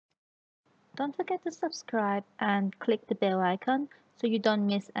Don't forget to subscribe and click the bell icon so you don't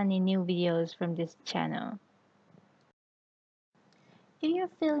miss any new videos from this channel. If you're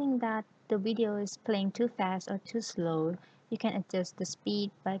feeling that the video is playing too fast or too slow, you can adjust the speed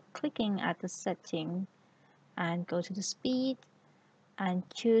by clicking at the setting and go to the speed and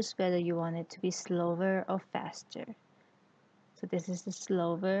choose whether you want it to be slower or faster. So this is the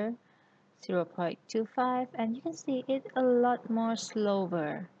slower 0.25, and you can see it a lot more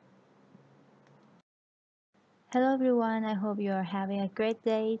slower. Hello everyone, I hope you are having a great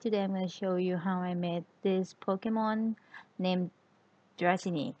day. Today I'm going to show you how I made this Pokemon named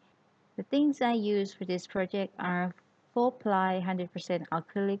Dratini. The things I use for this project are 4-ply 100%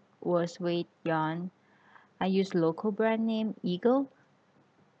 acrylic worsted weight yarn. I use local brand name Eagle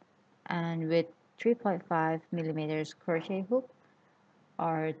and with 3.5 millimeters crochet hook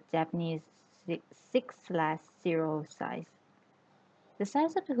or Japanese 6/0 size. The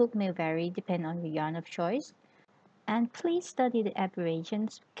size of the hook may vary depending on your yarn of choice, and please study the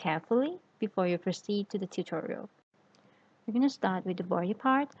abbreviations carefully before you proceed to the tutorial. We're going to start with the body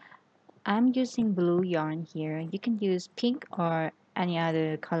part. I'm using blue yarn here. You can use pink or any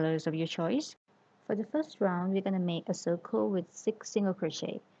other colors of your choice. For the first round, we're going to make a circle with 6 single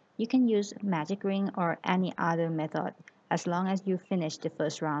crochet. You can use magic ring or any other method as long as you finish the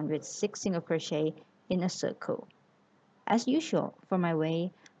first round with 6 single crochet in a circle. As usual, for my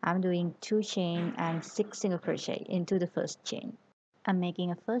way, I'm doing 2 chain and 6 single crochet into the first chain. I'm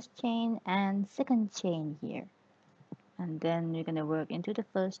making a first chain and second chain here. And then we're going to work into the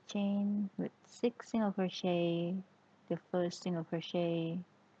first chain with 6 single crochet, the first single crochet,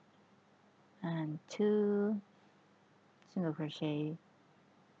 and 2 single crochet,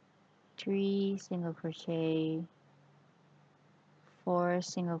 3 single crochet, 4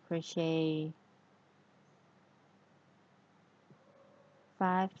 single crochet,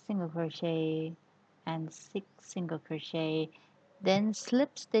 5 single crochet, and 6 single crochet. Then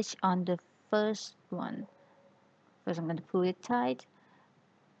slip stitch on the first one. First I'm going to pull it tight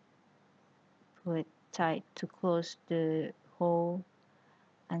to close the hole,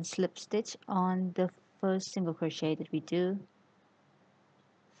 and slip stitch on the first single crochet that we do.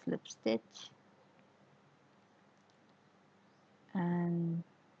 Slip stitch and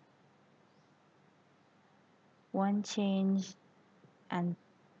 1 chain and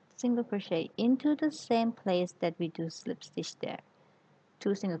single crochet into the same place that we do slip stitch there.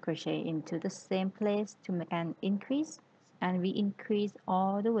 2 single crochet into the same place to make an increase, and we increase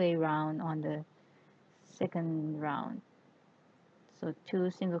all the way around on the second round. So 2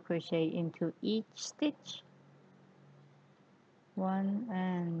 single crochet into each stitch, 1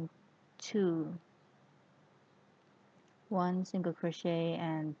 and 2, 1 single crochet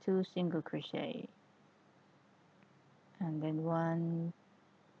and 2 single crochet, and then 1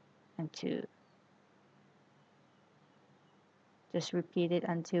 and 2. Just repeat it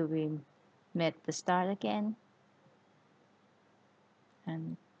until we meet the start again,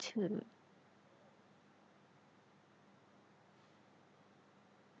 and 2,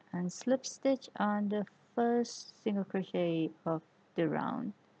 and slip stitch on the first single crochet of the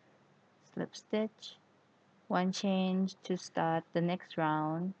round. Slip stitch, 1 chain to start the next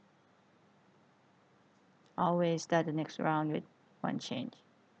round. Always start the next round with 1 chain,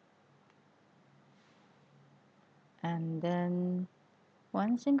 and then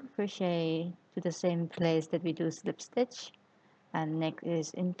 1 single crochet to the same place that we do slip stitch, and next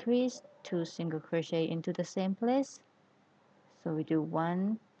is increase, 2 single crochet into the same place. So we do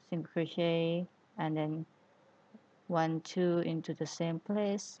 1 single crochet and then 1, 2 into the same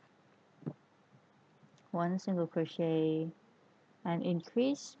place, 1 single crochet and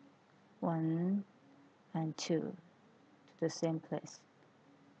increase, 1 and 2 to the same place,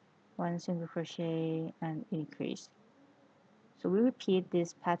 1 single crochet and increase. So we repeat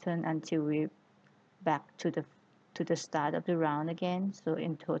this pattern until we're back to the start of the round again, so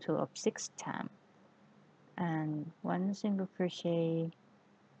in total of 6 times. And 1 single crochet,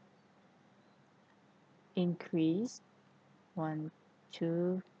 increase, 1,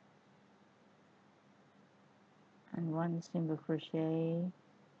 2, and 1 single crochet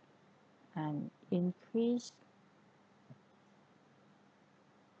and increase,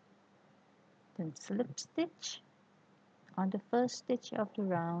 then slip stitch on the first stitch of the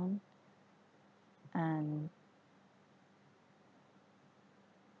round, and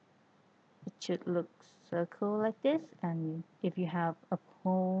it should look circle like this. And if you have a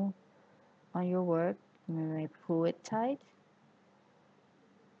hole on your work, you may pull it tight,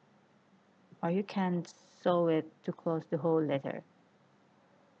 or you can sew it to close the hole later.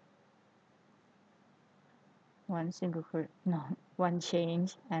 1 single 1 chain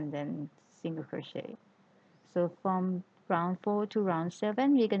and then single crochet. So from round 4 to round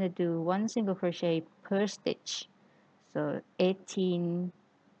 7, we're going to do 1 single crochet per stitch. So 18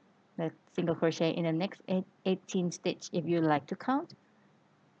 single crochet in the next 18 stitch if you like to count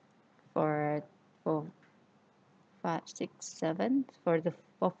for 4, 5, 6, 7 for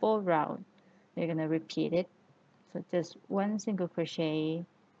 4 round. You're going to repeat it. So just 1 single crochet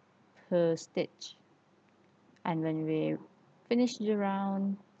per stitch. And when we finish the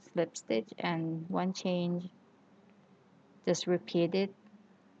round, slip stitch and 1 change, just repeat it,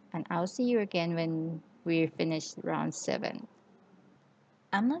 and I'll see you again when we finish round 7.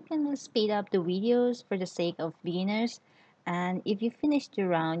 I'm not going to speed up the videos for the sake of beginners, and if you finish the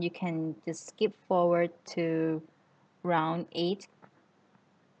round, you can just skip forward to round 8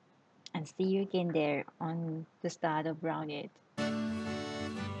 and see you again there on the start of round 8.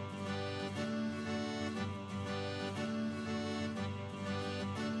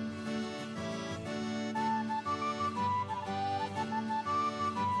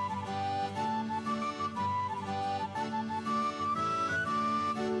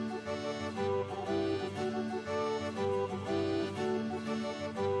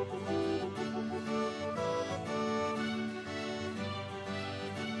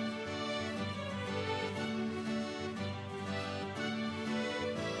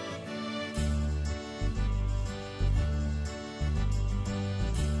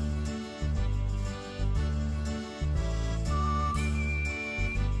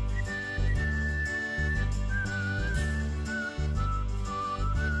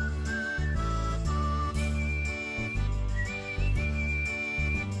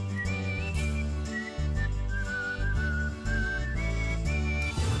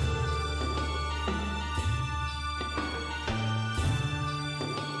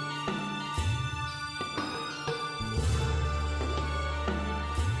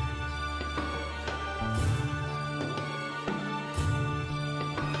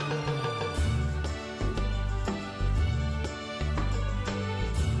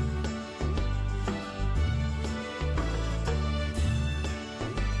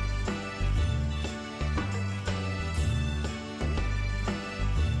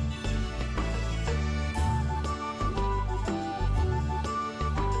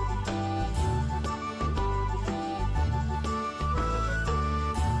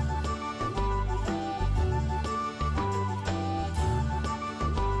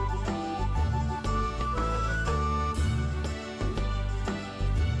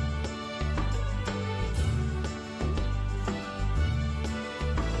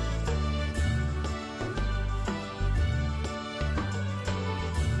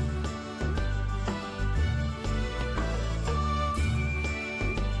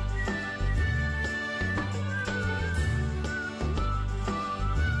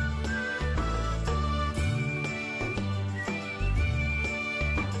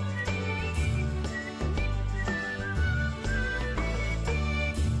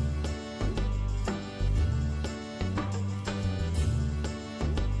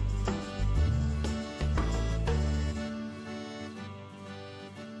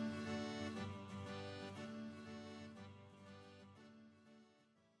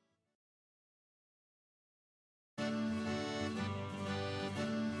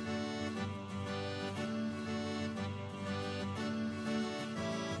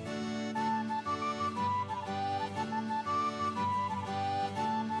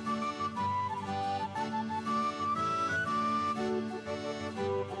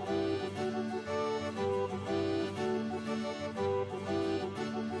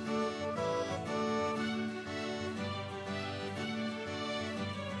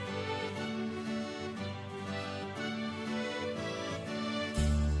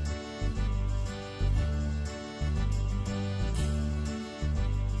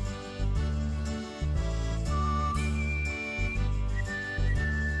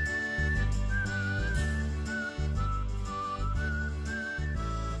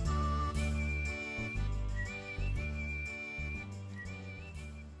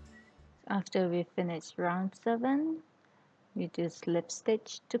 After we finish round 7, we do slip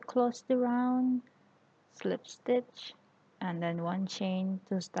stitch to close the round, slip stitch, and then 1 chain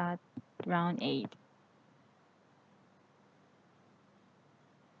to start round 8.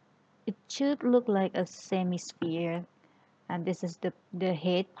 It should look like a semi-sphere, and this is the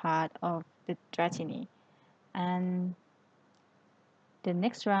head part of the Dratini. And the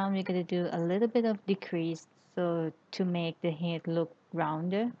next round we're going to do a little bit of decrease, so to make the head look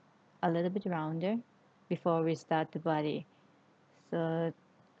rounder, a little bit rounder before we start the body. So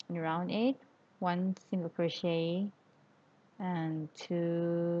in round 8, 1 single crochet and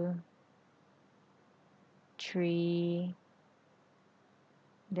 2 3,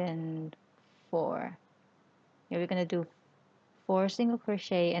 then 4. Yeah, we're gonna do 4 single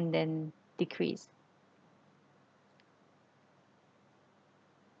crochet and then decrease.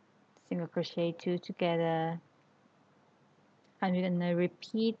 Single crochet 2 together, and we're gonna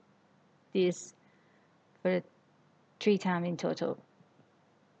repeat this for 3 times in total.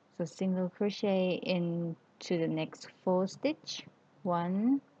 So single crochet into the next 4 stitch,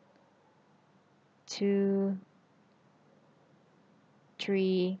 1, 2,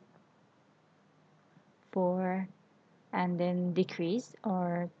 3, 4, and then decrease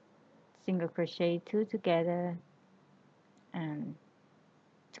or single crochet 2 together and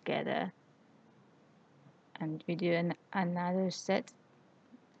together, and we do another set,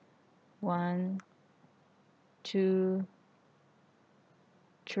 1, 2,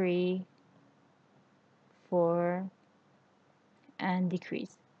 3, 4, and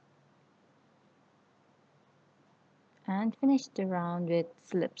decrease, and finish the round with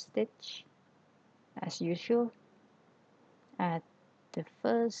slip stitch as usual. At the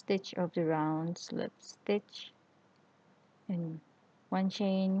first stitch of the round, slip stitch in 1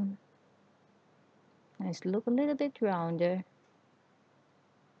 chain. Nice, look a little bit rounder,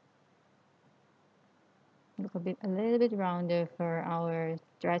 a little bit rounder for our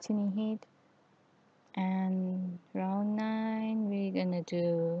Dratini head. And round 9 we're gonna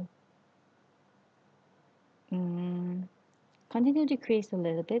do continue to decrease a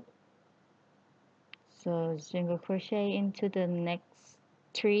little bit, so single crochet into the next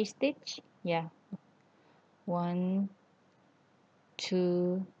 3 stitch. Yeah, 1,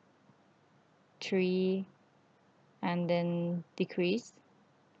 2, 3, and then decrease,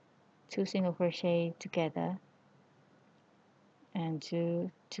 2 single crochet together and 2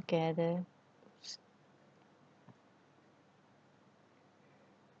 together. Oops.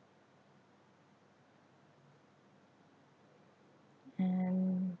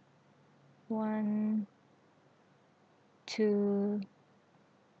 And 1, 2,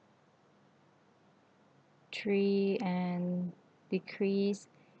 3, and decrease.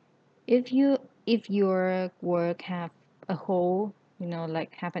 If your work have a hole,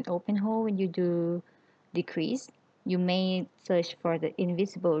 like have an open hole when you do decrease, you may search for the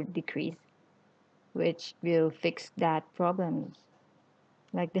invisible decrease, which will fix that problem.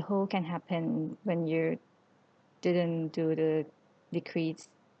 Like the hole can happen when you didn't do the decrease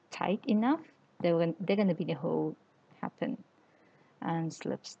tight enough. They're gonna be the hole happen. And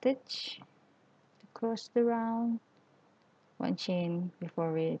slip stitch to close the round, 1 chain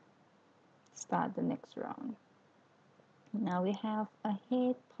before we start the next round. Now we have a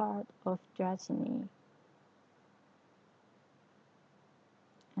head part of Dratini,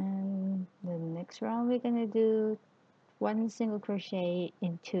 and the next round we're gonna do 1 single crochet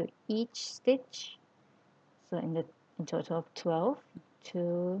into each stitch, so in total of 12,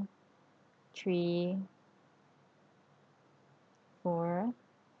 2, 3, 4,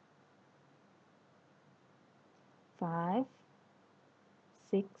 5,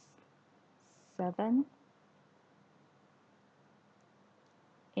 6, 7,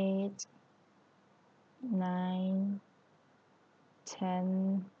 8, 9,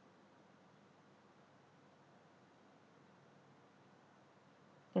 10,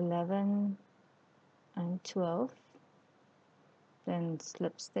 11, and 12. Then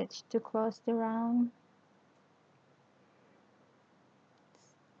slip stitch to close the round.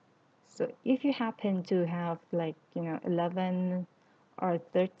 So if you happen to have 11 or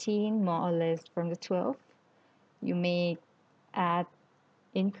 13 more or less from the 12, you may add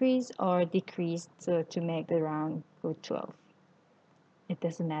increase or decrease to make the round go 12. It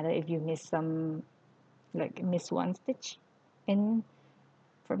doesn't matter if you miss miss 1 stitch in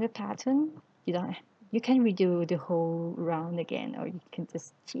from the pattern. You can redo the whole round again, or you can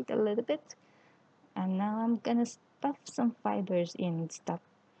just cheat a little bit. And now I'm gonna stuff some fibers in stuff.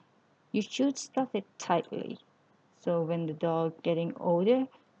 You should stuff it tightly, so when the dog getting older,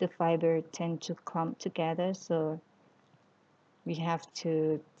 the fiber tend to clump together, so we have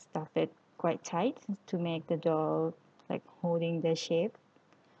to stuff it quite tight to make the dog holding their shape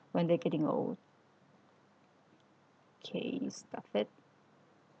when they're getting old. Okay, stuff it.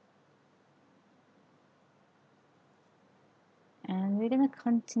 And we're gonna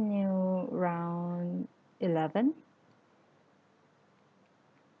continue round 11.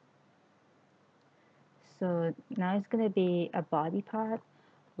 So now it's gonna be a body part,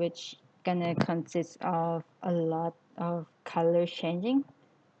 which gonna consist of a lot of color changing.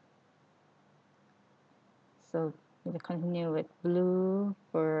 So we're gonna continue with blue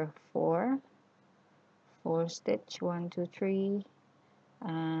for 4 stitch, 1, 2, 3,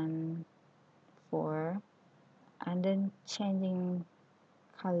 and 4, then changing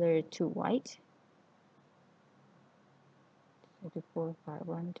color to white. 2, 4, 5,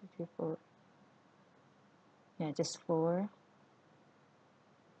 1, 2, 3, 4. Yeah, just 4.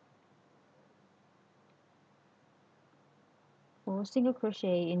 4 single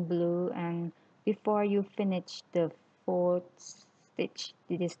crochet in blue, and before you finish the 4th stitch,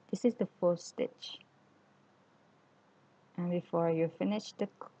 this is the 4th stitch, and before you finish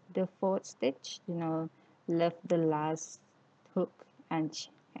the 4th stitch, lift the last hook and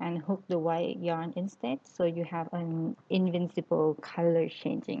hook the white yarn instead, so you have an invincible color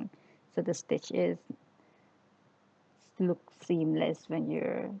changing, so the stitches look seamless when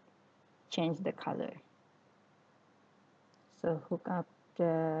you change the color. So hook up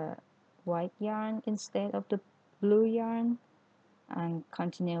the white yarn instead of the blue yarn and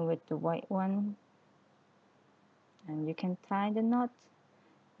continue with the white one, and you can tie the knot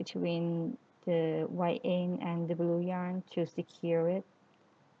between the white end and the blue yarn to secure it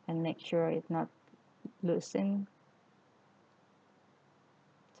and make sure it's not loosened.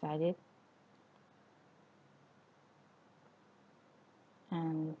 Tie it,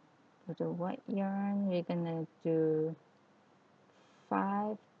 and with the white yarn we're gonna do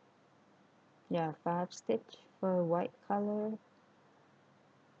 5 stitch for white color.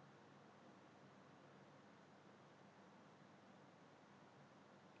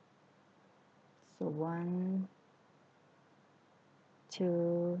 So 1,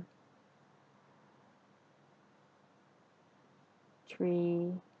 2,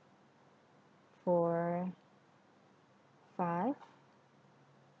 3, 4, 5.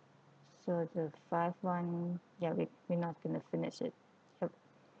 So the 5th one, yeah, we're not gonna finish it. Yep.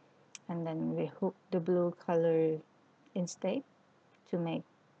 And then we hook the blue color instead to make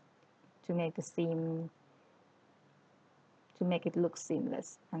the seam, to make it look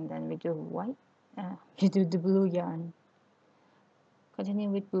seamless. And then we do white, we do the blue yarn. Continue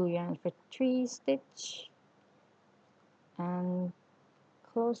with blue yarn for 3 stitch and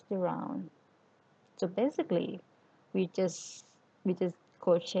close the round. So basically we just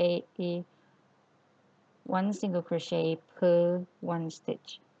crochet 1 single crochet per 1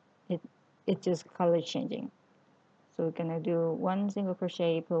 stitch. It's just color changing. So we're gonna do 1 single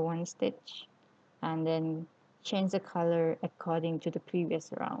crochet per 1 stitch and then change the color according to the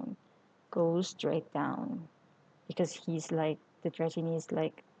previous round. Go straight down, because he's like, the Dratini is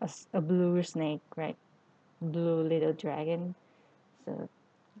like a blue snake, right? Blue little dragon. So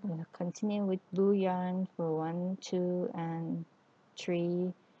I'm gonna continue with blue yarn for 1, 2, and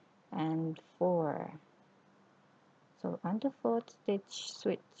 3, and 4. So on the 4th stitch,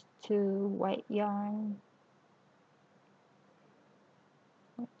 switch to white yarn,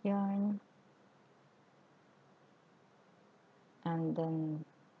 and then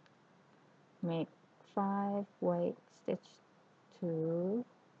make 5 white stitch, 2,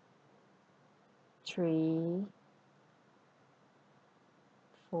 3,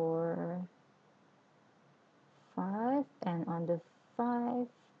 4, 5, and on the 5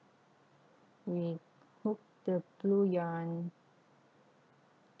 we hook the blue yarn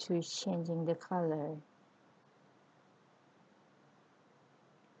to changing the color,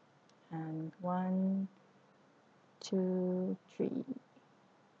 and 1, 2, 3.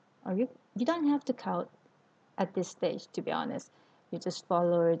 Or you don't have to count at this stage, to be honest. You just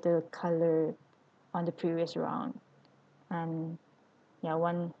follow the color on the previous round, and yeah,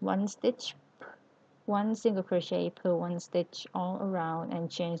 one stitch, 1 single crochet per 1 stitch all around, and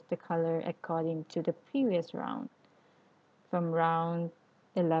change the color according to the previous round from round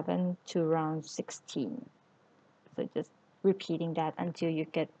 11 to round 16. So just repeating that until you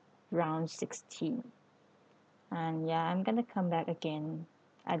get round 16. And yeah, I'm gonna come back again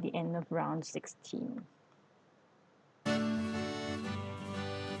at the end of round 16.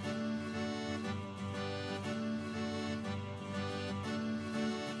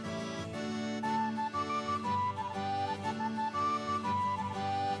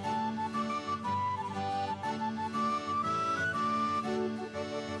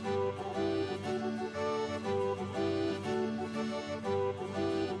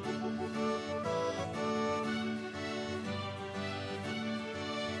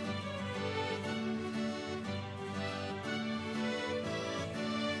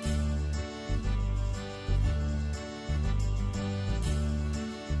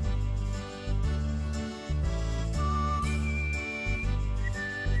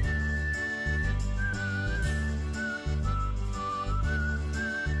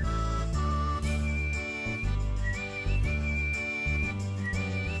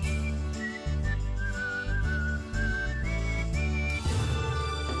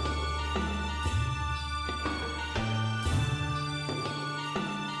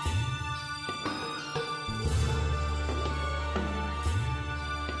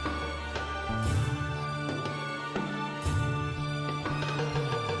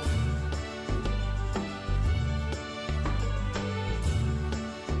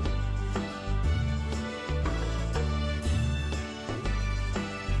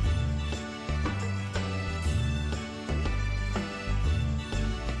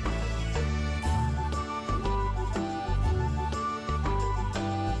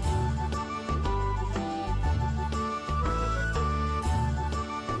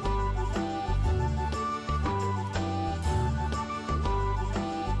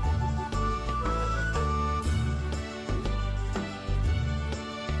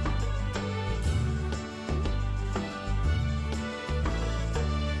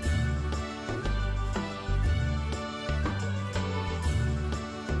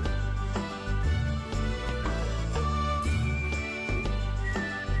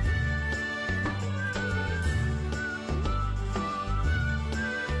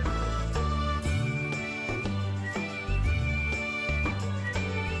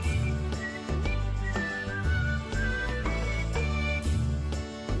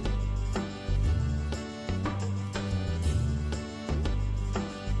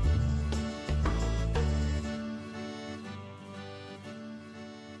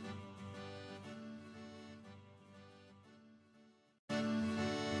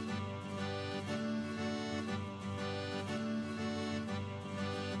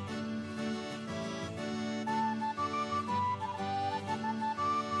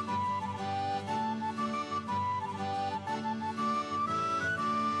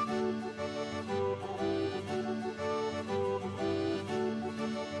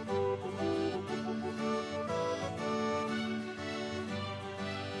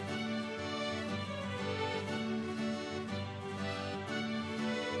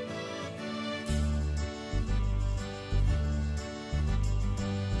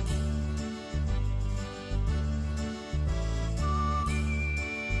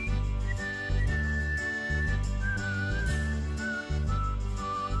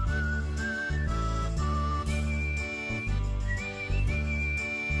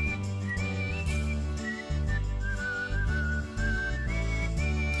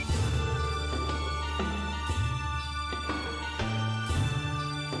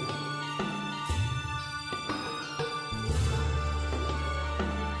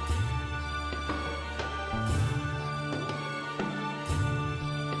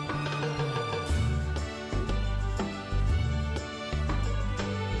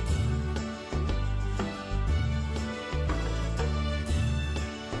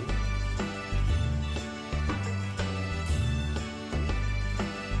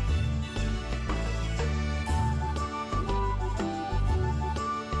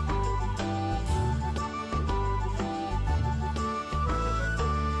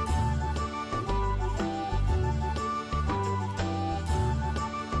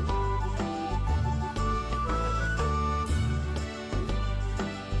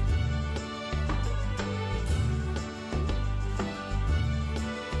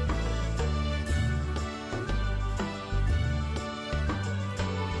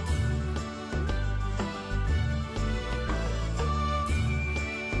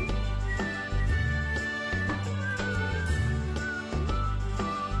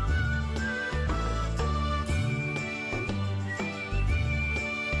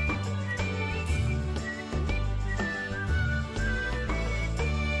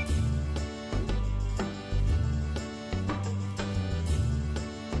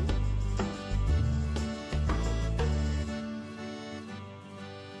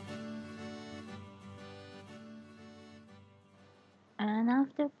 And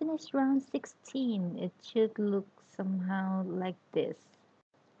after finish round 16, it should look somehow like this.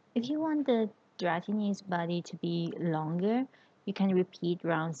 If you want the Dratini's body to be longer, you can repeat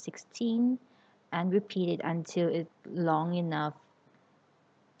round 16 and repeat it until it's long enough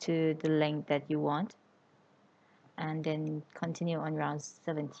to the length that you want, and then continue on round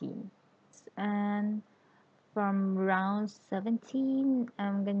 17. And from round 17,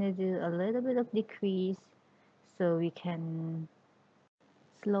 I'm gonna do a little bit of decrease so we can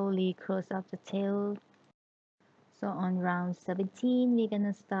slowly close up the tail. So on round 17, we're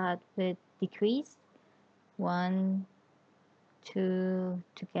gonna start with decrease. 1, 2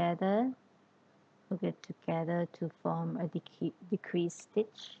 together, hook it together to form a decrease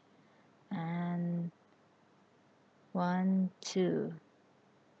stitch, and 1, 2,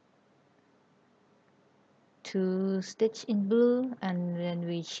 2 stitch in blue, and then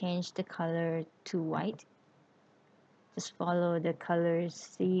we change the color to white. Just follow the color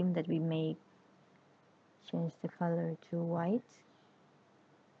scheme that we make. Change the color to white,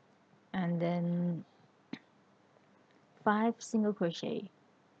 and then 5 single crochet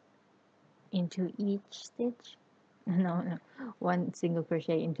into each stitch. No, 1 single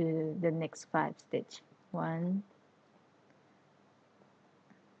crochet into the next 5 stitch. 1,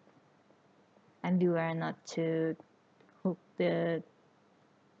 and beware not to hook the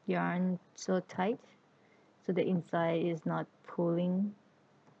yarn so tight so the inside is not pulling.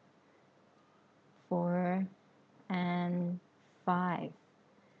 4 and 5.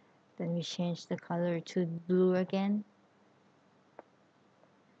 Then we change the color to blue again.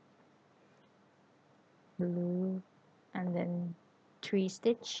 Blue, and then 3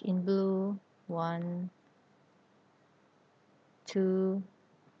 stitch in blue. 1, 2,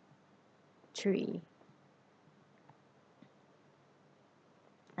 3,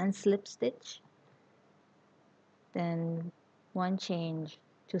 and slip stitch. Then 1 change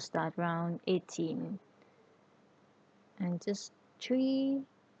to start round 18, and just 3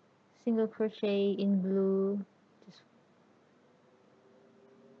 single crochet in blue, just,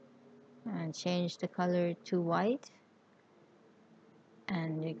 and change the color to white,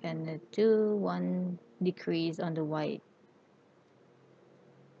 and you're gonna do 1 decrease on the white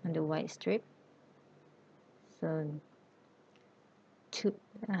strip. So 2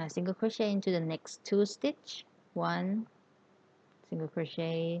 single crochet into the next 2 stitch. 1 single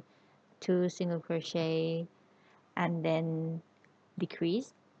crochet, 2 single crochet, and then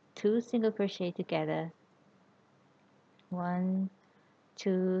decrease, 2 single crochet together, 1,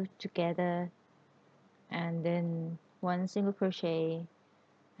 2 together, and then 1 single crochet,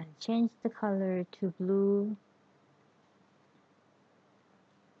 and change the color to blue,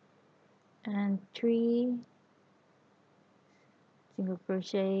 and 3 single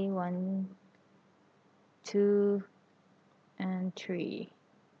crochet, 1, 2, and 3.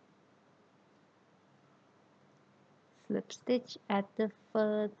 Slip stitch at the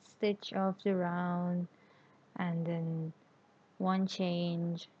first stitch of the round, and then 1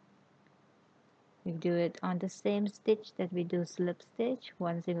 change. We do it on the same stitch that we do slip stitch.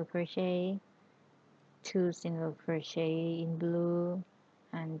 1 single crochet, 2 single crochet in blue,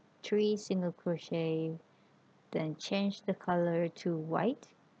 and 3 single crochet. Then change the color to white.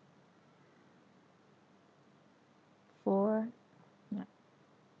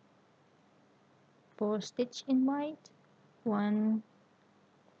 4 stitch in white. 1,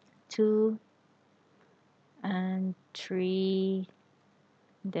 2, and 3,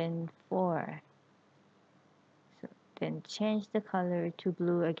 then 4. So then change the color to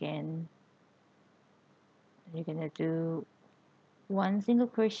blue again. You're gonna do 1 single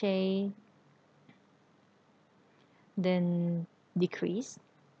crochet, then decrease,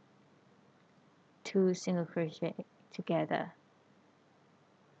 2 single crochet together,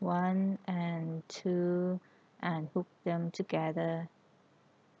 1 and 2, and hook them together,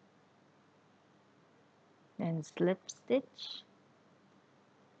 then slip stitch,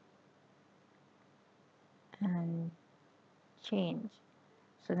 and change.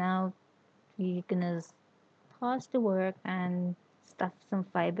 So now we're gonna pause the work and stuff some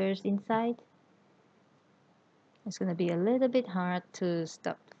fibers inside. It's gonna be a little bit hard to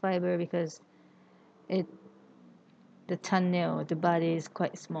stuff the fiber because the thumbnail, the body is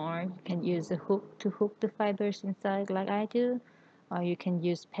quite small. You can use a hook to hook the fibers inside like I do, or you can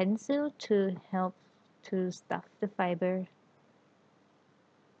use pencil to help to stuff the fiber.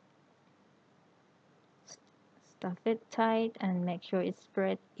 Stuff it tight and make sure it's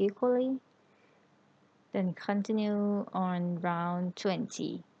spread equally. Then continue on round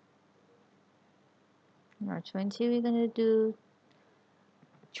 20. Round 20, we're gonna do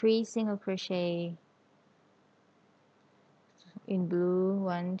 3 single crochet in blue,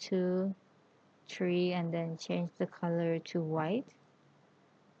 1 2 3, and then change the color to white,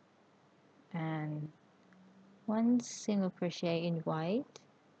 and 1 single crochet in white,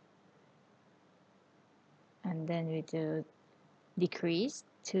 and then we do decrease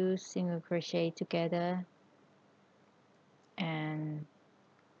 2 single crochet together, and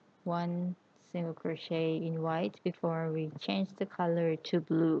 1 single crochet in white before we change the color to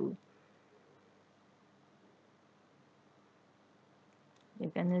blue.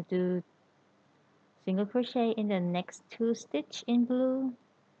 You're gonna do single crochet in the next 2 stitch in blue,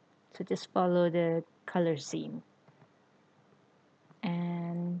 so just follow the color seam,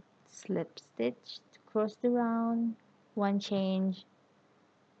 and slip stitch to cross the round, 1 change,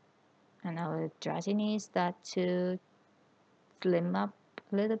 and our Dratini start to slim up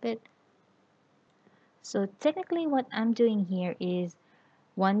a little bit. So technically what I'm doing here is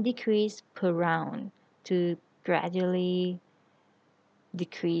 1 decrease per round to gradually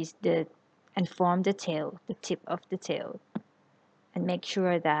decrease and form the tail, the tip of the tail, and make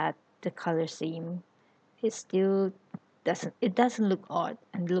sure that the color seam is still doesn't look odd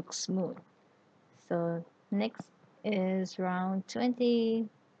and looks smooth. So next is round 21.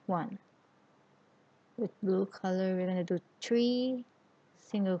 With blue color, we're gonna do 3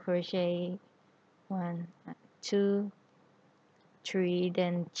 single crochet, 1 2 3,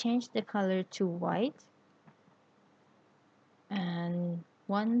 then change the color to white, and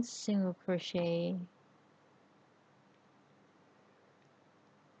 1 single crochet,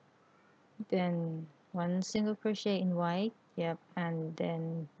 then 1 single crochet in white, yep, and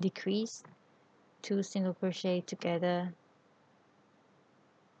then decrease 2 single crochet together.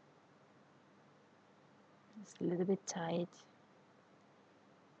 It's a little bit tight.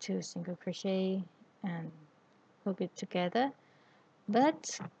 2 single crochet and hook it together,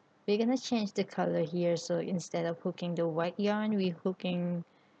 but we're gonna change the color here, so instead of hooking the white yarn, we're hooking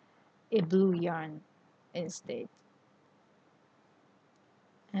a blue yarn instead,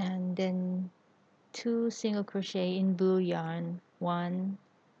 and then 2 single crochet in blue yarn, 1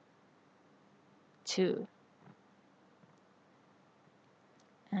 2,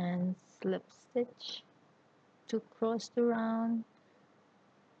 and slip stitch to cross the round,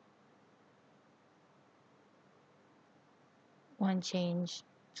 1 change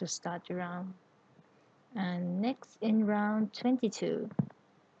to start the round. And next in round 22,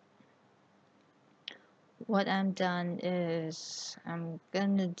 what I'm done is I'm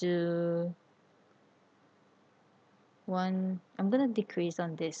gonna decrease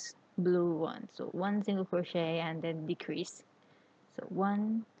on this blue one, so 1 single crochet and then decrease, so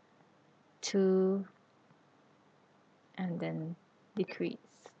 1 2, and then decrease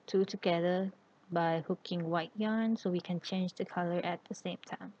 2 together by hooking white yarn, so we can change the color at the same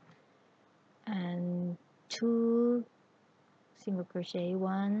time, and 2 single crochet,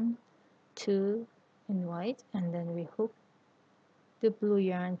 1 2 in white, and then we hook the blue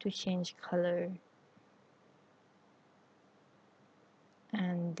yarn to change color,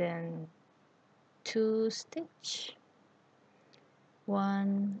 and then 2 stitch,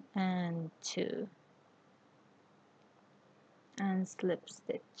 1 and 2, and slip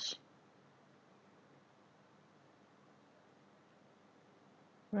stitch.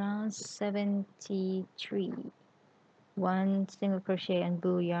 Round 73, 1 single crochet and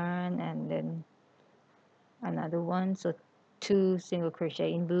blue yarn, and then another one, so 2 single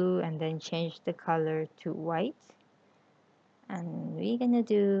crochet in blue, and then change the color to white, and we're gonna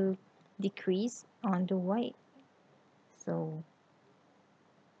do decrease on the white, so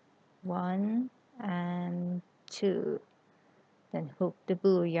 1 and 2, then hook the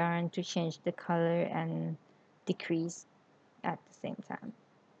blue yarn to change the color and decrease at the same time,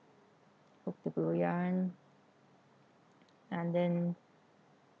 hook the blue yarn, and then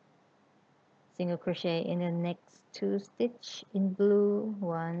single crochet in the next 2 stitch in blue,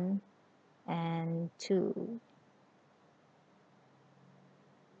 1 and 2,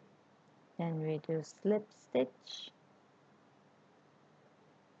 then we do slip stitch,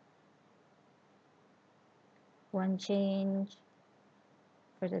 1 change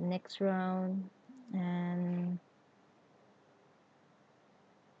for the next round, and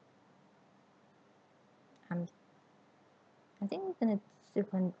I think we're gonna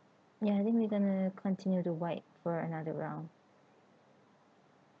I think we're gonna continue the white for another round.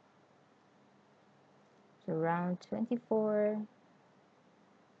 So round 24,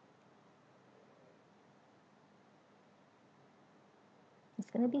 it's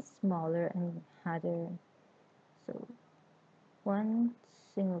gonna be smaller and harder, so 1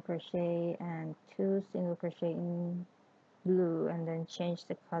 single crochet and 2 single crochet in blue, and then change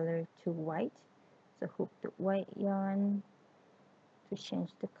the color to white, so hook the white yarn to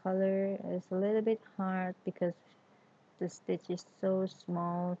change the color. It's a little bit hard because the stitch is so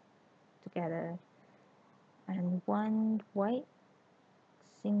small together. And one white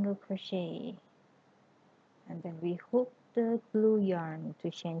single crochet, and then we hook the blue yarn to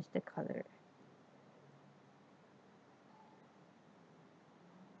change the color.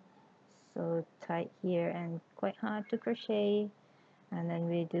 So tight here and quite hard to crochet, and then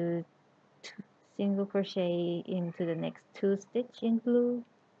we do single crochet into the next 2 stitch in blue,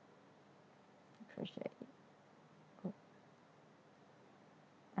 crochet,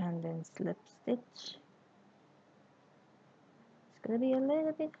 and then slip stitch. It's gonna be a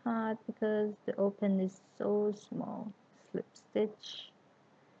little bit hard because the open is so small. Slip stitch,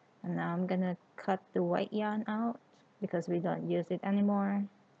 and now I'm gonna cut the white yarn out because we don't use it anymore.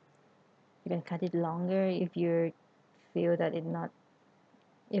 You can cut it longer if you feel that it not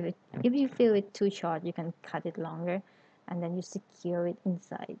if you feel it too short, you can cut it longer, and then you secure it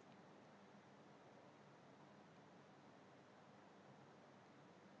inside.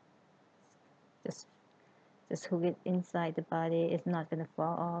 Just hook it inside the body. It's not gonna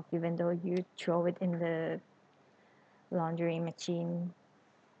fall off even though you throw it in the laundry machine.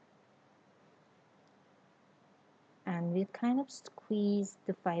 And we kind of squeeze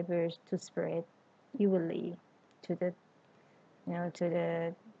the fibers to spread evenly to the to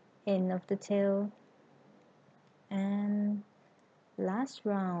the end of the tail. And last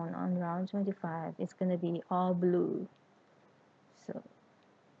round, on round 25, it's gonna be all blue. So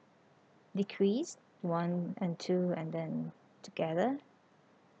decrease 1 and 2 and then together,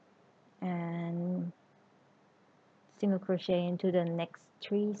 and single crochet into the next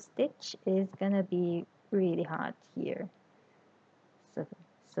 3 stitch. Is gonna be really hard here,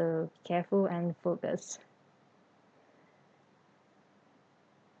 so careful and focus.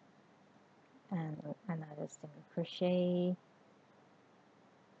 And another single crochet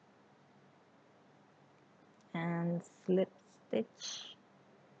and slip stitch.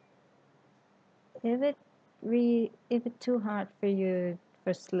 If it's too hard for you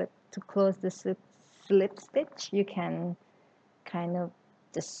for slip to close the slip stitch, you can kind of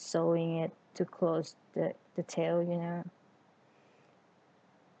just sewing it to close the tail,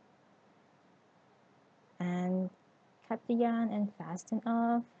 and cut the yarn and fasten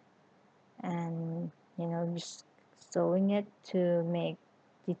off, and just sewing it to make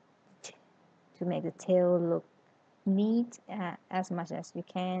the tail look neat as much as you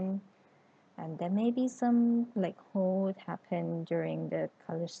can. And there may be some like hold happen during the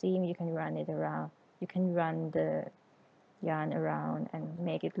color seam. You can run it around. You can run the yarn around and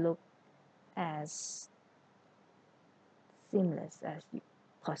make it look as seamless as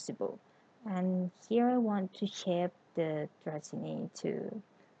possible. And here I want to shape the Dratini to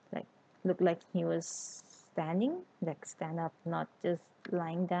like look like he was standing, like stand up, not just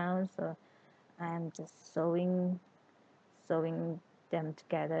lying down. So I'm just sewing them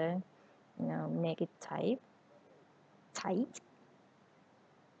together, make it tight.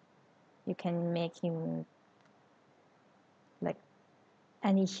 You can make him like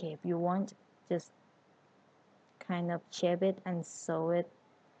any shape you want, just kind of shape it and sew it.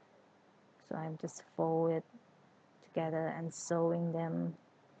 So I'm just fold it together and sewing them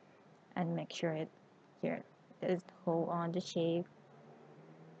and make sure it here is hold on the shape.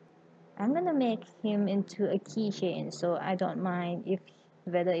 I'm gonna make him into a keychain, so I don't mind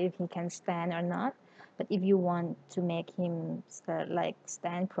whether if he can stand or not. But if you want to make him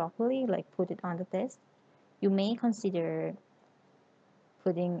stand properly, like put it on the desk, you may consider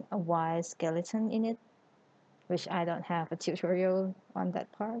putting a wire skeleton in it, which I don't have a tutorial on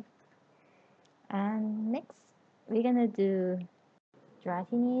that part. And next, we're gonna do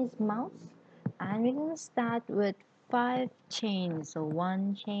Dratini's mouth, and we're gonna start with 5 chains. So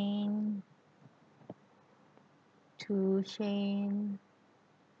 1 chain, 2 chain,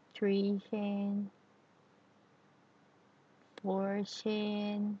 3 chain, 4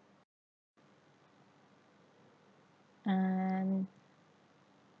 chain, and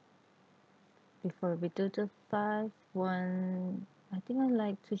before we do the 5, I think I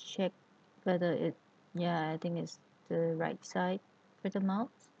like to check whether I think it's the right side for the mouth.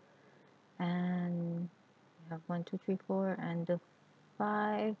 And we have 1, 2, 3, 4, and the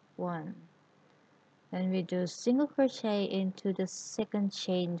 5, 1. Then we do single crochet into the second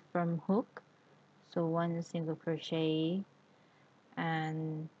chain from hook. So 1 single crochet,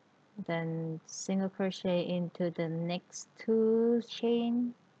 and then single crochet into the next 2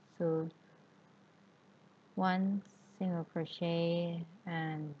 chain. So 1 single crochet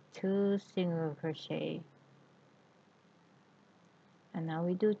and 2 single crochet, and now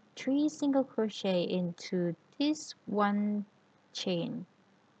we do 3 single crochet into this one chain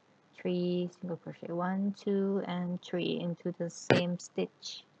 3 single crochet 1, 2 and 3 into the same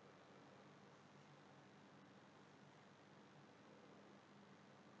stitch.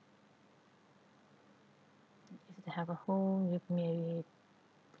 If you have a hole, you can maybe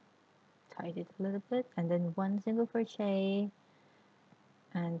tighten it a little bit, and then 1 single crochet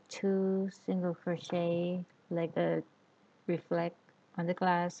and 2 single crochet like a reflect on the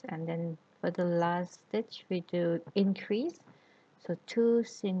glass, and then for the last stitch we do increase, so 2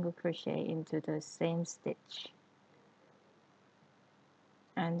 single crochet into the same stitch,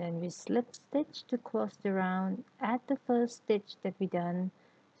 and then we slip stitch to close the round at the first stitch that we done,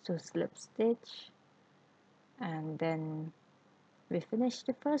 so slip stitch, and then we finish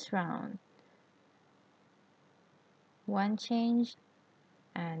the first round, 1 change,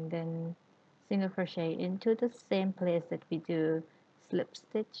 and then single crochet into the same place that we do slip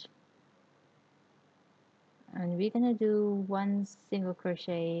stitch, and we're gonna do 1 single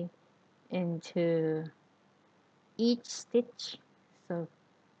crochet into each stitch, so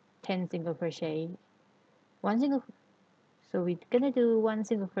 10 single crochet, 1 single, so we're gonna do 1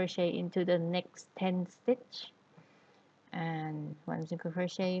 single crochet into the next 10 stitch, and 1 single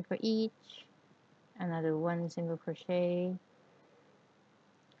crochet for each, another 1 single crochet,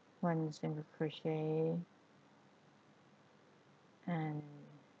 1 single crochet, and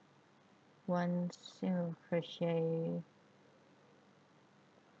 1 single crochet,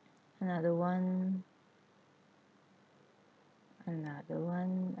 another one, another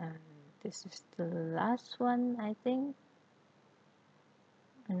one, and this is the last one, I think,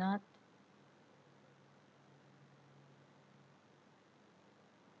 or not.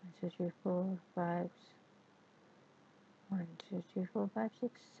 1, 2, 3, 4, 5, 1, 2, 3, 4, 5,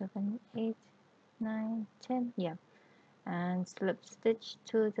 6, 7, 8, 9, 10, yeah, and slip stitch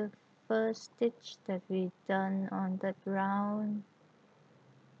to the first stitch that we done on that round.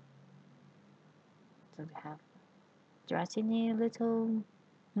 So we have Dratini little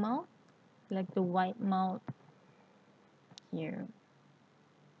mouth, like the white mouth here,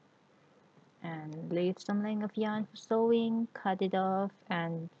 and leave some length of yarn for sewing, cut it off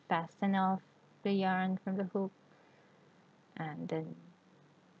and fasten off the yarn from the hook, and then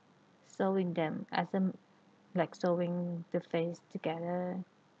sewing them as a, like sewing the face together.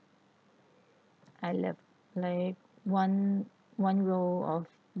 I left like one row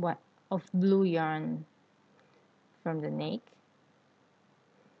of blue yarn from the neck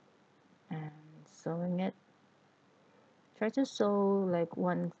and sewing it. Try to sew like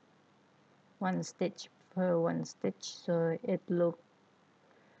one stitch per one stitch, so it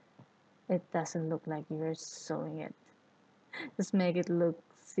doesn't look like you're sewing it. Just make it look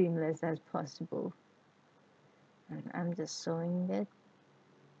seamless as possible. And I'm just sewing it.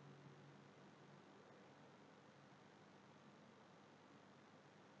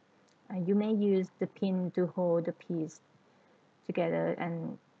 You may use the pin to hold the piece together,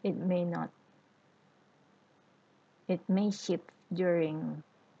 and it may shift during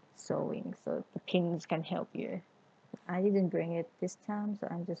sewing, so the pins can help you. I didn't bring it this time, so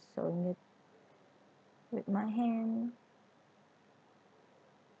I'm just sewing it with my hand.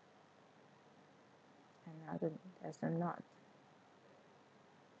 And now there's a knot.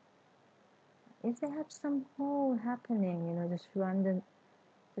 If they have some hole happening,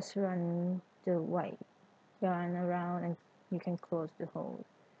 just run the white yarn around and you can close the hole.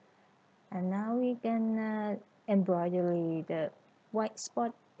 And now we can embroider the white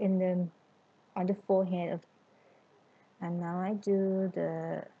spot on the forehead of, and now I do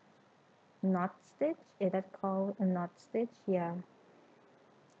the knot stitch. Is that called a knot stitch? Yeah,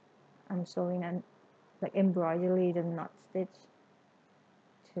 I'm sewing and like embroidery the knot stitch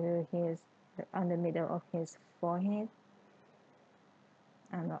to his on the middle of his forehead.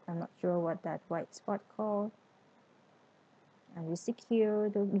 I'm not sure what that white spot called. And we secure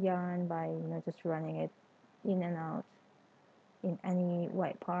the yarn by just running it in and out in any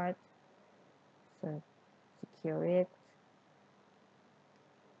white part. So secure it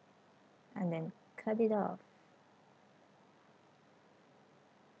and then cut it off.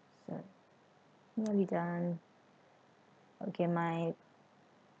 So nearly done. Okay, I'm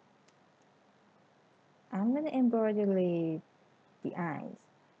gonna embroider the eyes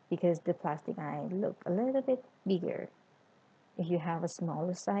because the plastic eye look a little bit bigger. If you have a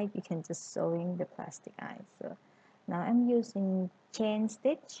smaller side, you can just sew in the plastic eye. So now I'm using chain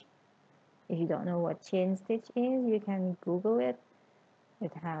stitch. If you don't know what chain stitch is, you can Google it.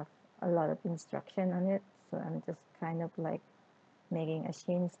 It have a lot of instruction on it. So I'm just kind of like making a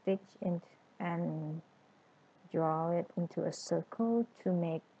chain stitch and draw it into a circle to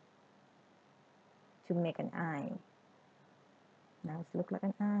make an eye. Now it looks like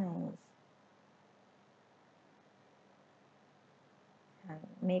an eyes. And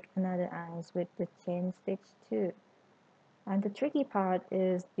make another eyes with the chain stitch too. And the tricky part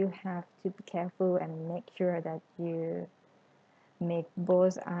is you have to be careful and make sure that you make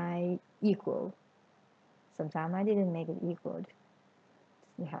both eyes equal. Sometimes I didn't make it equal.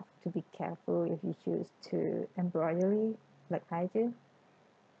 You have to be careful if you choose to embroidery like I do.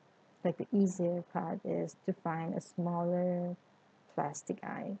 Like the easier part is to find a smaller plastic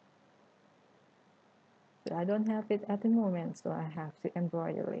eye. But I don't have it at the moment, so I have to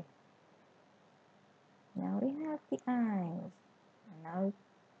embroidery. Now we have the eyes. And now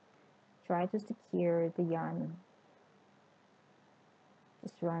try to secure the yarn.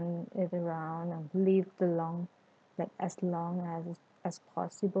 Just run it around and leave the long, like as long as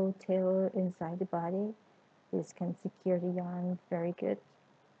possible tail inside the body. This can secure the yarn very good.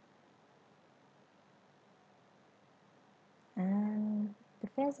 And the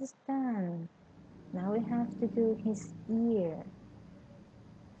face is done. Now we have to do his ear.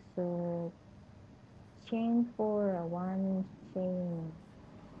 So chain 4, 1, chain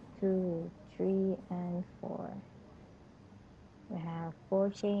 2, 3, and 4. We have 4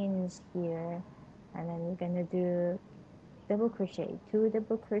 chains here, and then we're gonna do double crochet, 2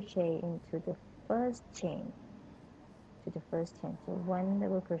 double crochet into the first chain, so 1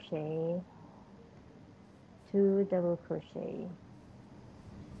 double crochet, 2 double crochet,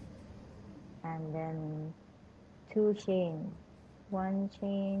 and then 2 chain, 1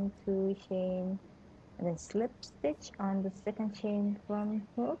 chain, 2 chain, and then slip stitch on the second chain from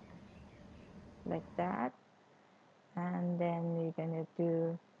hook like that, and then we're gonna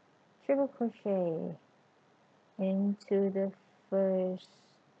do triple crochet into the first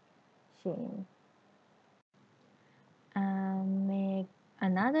chain and make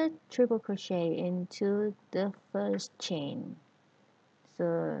another triple crochet into the first chain,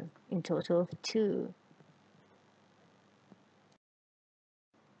 so in total 2.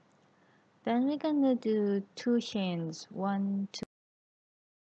 Then we're gonna do 2 chains, 1, 2.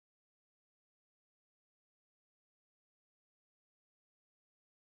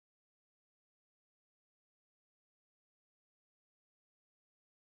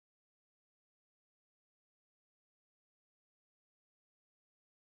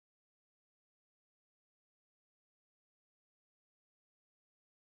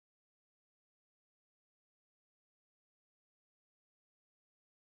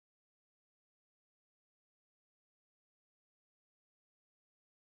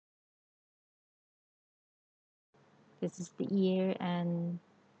 This is the ear, and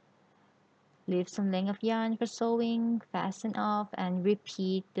leave some length of yarn for sewing, fasten off, and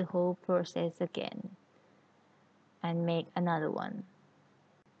repeat the whole process again and make another one.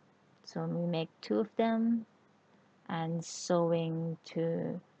 So we make 2 of them and sewing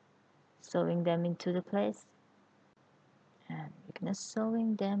them into the place, and we're gonna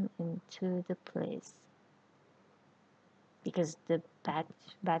sewing them into the place because the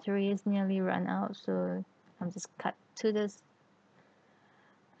battery is nearly run out, so I'm just cut to this.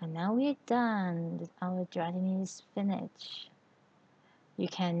 And now we're done. Our Dratini is finished. You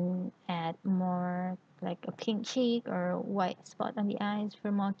can add more like a pink cheek or white spot on the eyes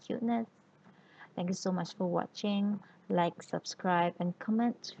for more cuteness. Thank you so much for watching. Like, subscribe, and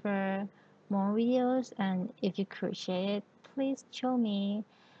comment for more videos. And if you crochet it, please show me.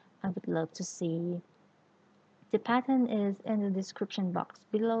 I would love to see. The pattern is in the description box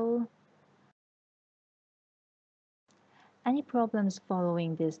below. Any problems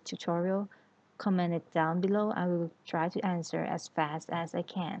following this tutorial, comment it down below. I will try to answer as fast as I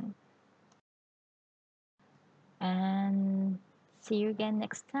can. And see you again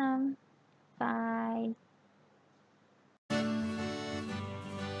next time. Bye.